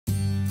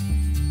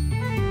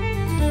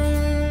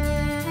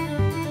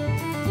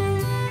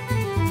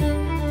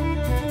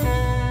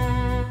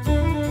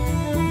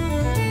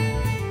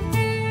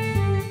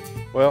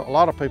Well, a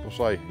lot of people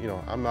say,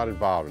 I'm not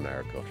involved in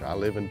agriculture. I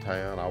live in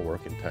town, I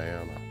work in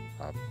town,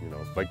 I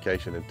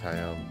vacation in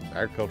town.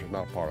 Agriculture's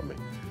not a part of me.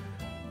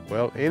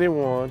 Well,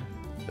 anyone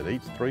that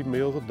eats 3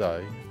 meals a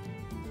day,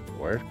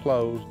 wears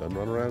clothes, doesn't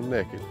run around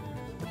naked,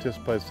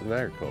 participates in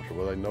agriculture,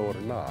 whether they know it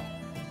or not.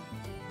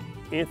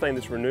 Anything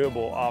that's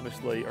renewable,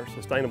 obviously, or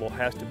sustainable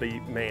has to be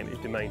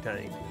managed and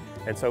maintained.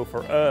 And so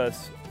for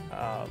us,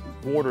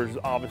 water is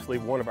obviously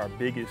one of our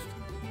biggest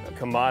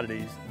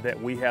commodities that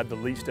we have the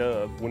least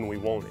of when we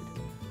want it.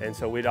 And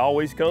so it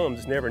always comes,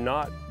 it's never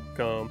not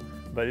come,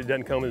 but it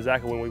doesn't come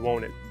exactly when we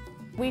want it.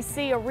 We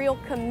see a real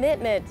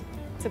commitment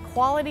to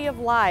quality of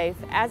life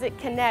as it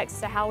connects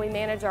to how we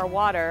manage our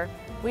water.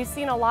 We've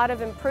seen a lot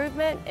of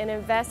improvement and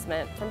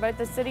investment from both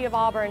the City of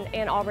Auburn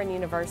and Auburn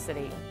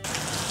University.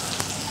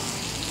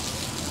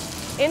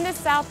 In the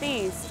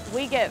Southeast,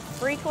 we get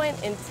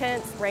frequent,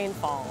 intense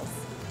rainfalls.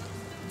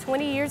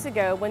 20 years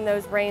ago, when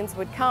those rains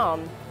would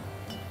come,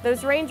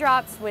 those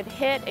raindrops would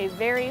hit a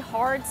very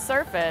hard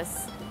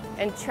surface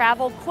and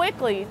travel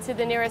quickly to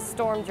the nearest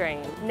storm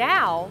drain.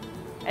 Now,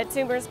 at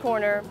Toomer's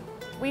Corner,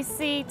 we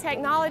see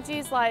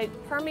technologies like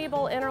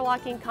permeable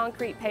interlocking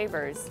concrete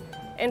pavers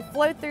and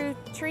flow-through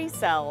tree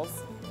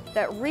cells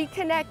that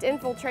reconnect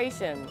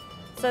infiltration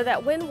so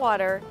that when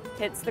water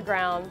hits the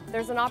ground,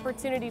 there's an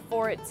opportunity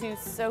for it to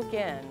soak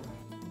in.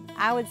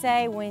 I would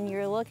say when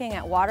you're looking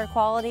at water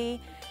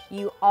quality,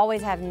 you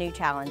always have new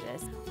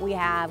challenges. We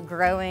have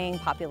growing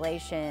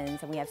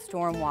populations and we have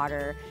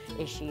stormwater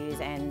issues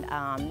and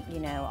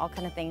all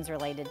kind of things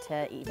related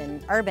to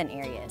even urban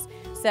areas.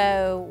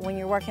 So when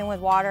you're working with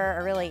water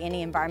or really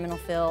any environmental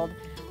field,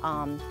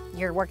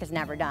 your work is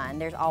never done.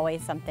 There's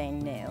always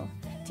something new.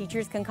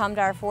 Teachers can come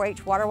to our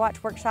 4-H Water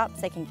Watch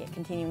workshops. They can get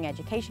continuing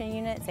education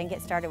units and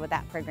get started with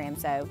that program.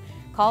 So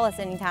call us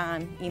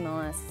anytime, email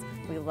us.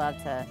 We'd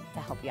love to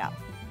help you out.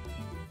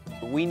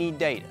 We need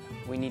data.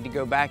 We need to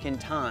go back in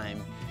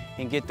time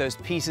and get those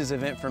pieces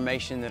of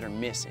information that are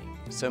missing.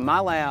 So my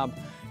lab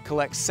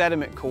collects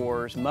sediment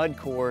cores, mud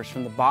cores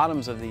from the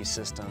bottoms of these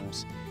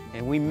systems,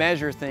 and we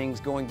measure things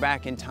going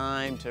back in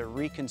time to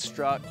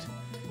reconstruct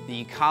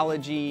the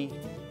ecology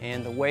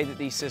and the way that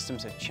these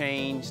systems have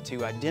changed,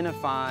 to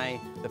identify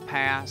the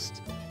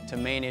past, to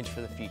manage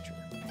for the future.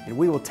 And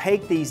we will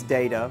take these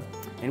data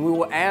and we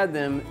will add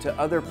them to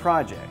other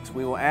projects.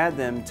 We will add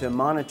them to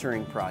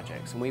monitoring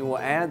projects, and we will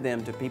add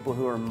them to people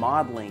who are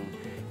modeling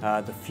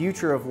the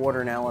future of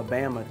water in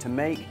Alabama to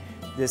make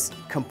this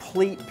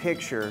complete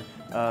picture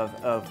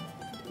of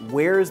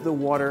where's the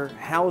water,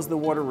 how is the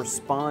water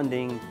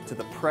responding to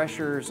the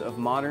pressures of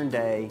modern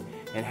day,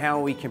 and how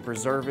we can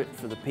preserve it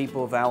for the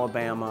people of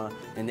Alabama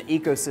and the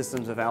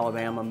ecosystems of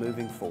Alabama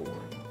moving forward.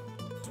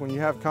 When you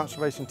have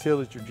conservation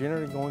tillage, you're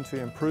generally going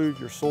to improve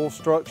your soil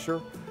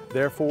structure.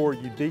 Therefore,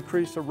 you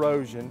decrease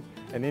erosion,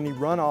 and any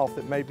runoff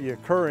that may be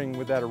occurring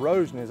with that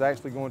erosion is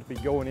actually going to be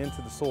going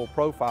into the soil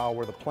profile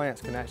where the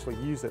plants can actually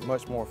use it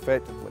much more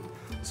effectively.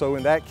 So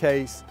in that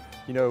case,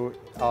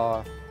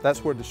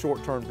 that's where the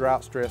short-term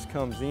drought stress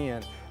comes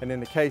in. And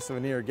in the case of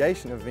an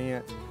irrigation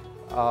event,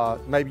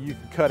 maybe you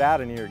could cut out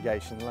an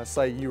irrigation. Let's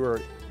say your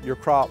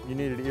crop, you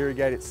needed to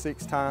irrigate it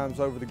 6 times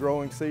over the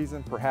growing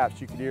season, perhaps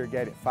you could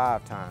irrigate it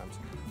 5 times.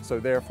 So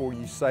therefore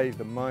you save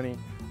the money,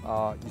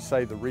 you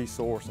save the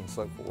resource and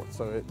so forth.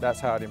 So that's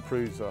how it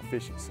improves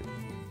efficiency.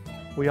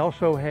 We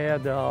also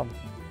had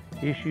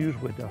issues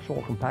with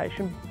soil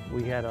compaction.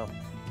 We had a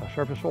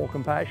surface soil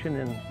compaction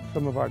in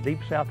some of our deep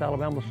South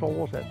Alabama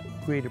soils that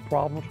created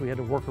problems we had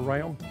to work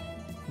around.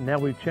 Now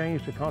we've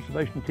changed to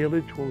conservation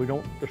tillage where we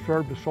don't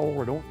disturb the soil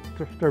or don't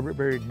disturb it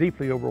very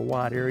deeply over a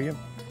wide area.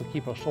 We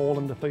keep our soil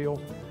in the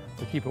field,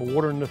 we keep our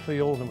water in the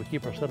field, and we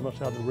keep our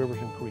sediments out of the rivers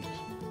and creeks.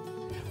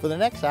 For the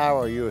next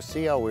hour, you will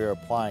see how we are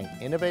applying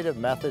innovative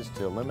methods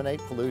to eliminate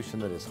pollution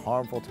that is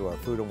harmful to our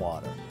food and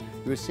water.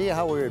 You will see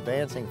how we are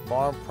advancing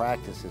farm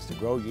practices to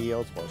grow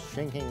yields while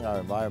shrinking our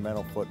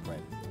environmental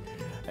footprint.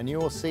 And you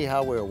will see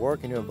how we are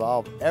working to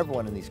involve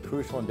everyone in these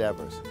crucial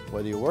endeavors,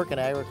 whether you work in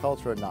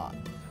agriculture or not.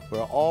 We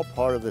are all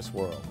part of this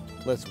world.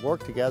 Let's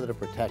work together to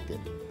protect it.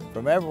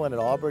 From everyone at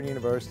Auburn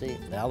University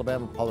and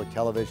Alabama Public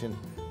Television,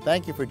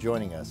 thank you for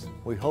joining us.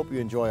 We hope you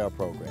enjoy our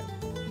program.